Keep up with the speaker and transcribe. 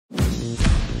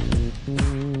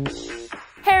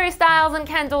Harry Styles and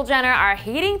Kendall Jenner are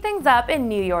heating things up in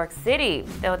New York City.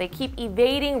 Though they keep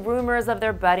evading rumors of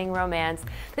their budding romance,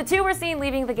 the two were seen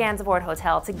leaving the Gansevoort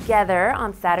Hotel together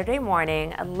on Saturday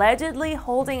morning, allegedly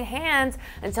holding hands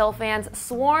until fans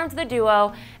swarmed the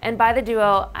duo, and by the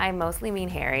duo, I mostly mean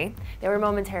Harry. They were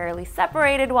momentarily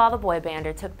separated while the boy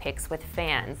bander took pics with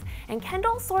fans, and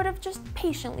Kendall sort of just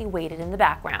patiently waited in the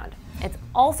background. It's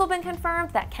also been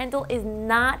confirmed that Kendall is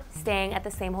not staying at the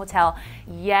same hotel,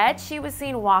 yet she was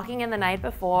seen walking in the night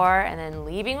before and then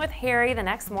leaving with Harry the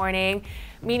next morning,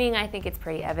 meaning I think it's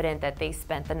pretty evident that they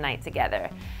spent the night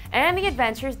together. And the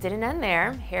adventures didn't end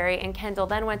there. Harry and Kendall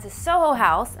then went to Soho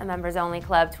House, a members-only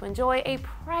club, to enjoy a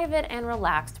private and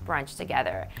relaxed brunch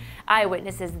together.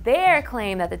 Eyewitnesses there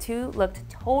claim that the two looked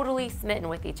totally smitten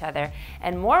with each other,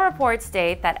 and more reports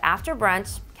state that after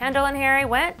brunch, Kendall and Harry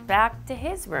went back to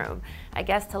his room, I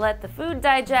guess to let the food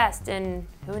digest and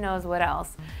who knows what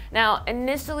else. Now,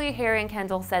 initially, Harry and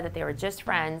Kendall said that they were just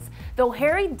friends, though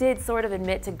Harry did sort of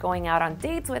admit to going out on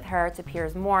dates with her to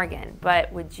Piers Morgan.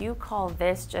 But would you call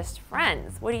this just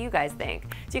friends? What do you guys think?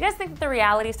 Do you guys think that the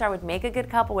reality star would make a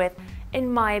good couple with,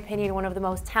 in my opinion, one of the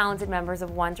most talented members of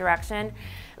One Direction?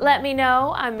 Let me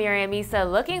know. I'm Miriam Issa,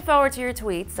 looking forward to your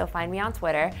tweets, so find me on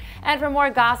Twitter. And for more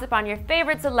gossip on your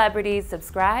favorite celebrities,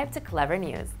 subscribe to Clevver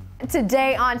News.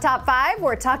 Today on Top 5,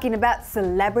 we're talking about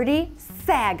celebrity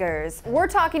saggers. We're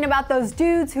talking about those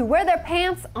dudes who wear their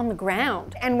pants on the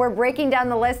ground. And we're breaking down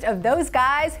the list of those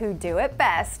guys who do it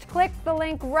best. Click the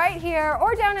link right here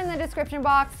or down in the description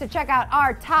box to check out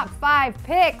our Top 5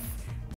 picks.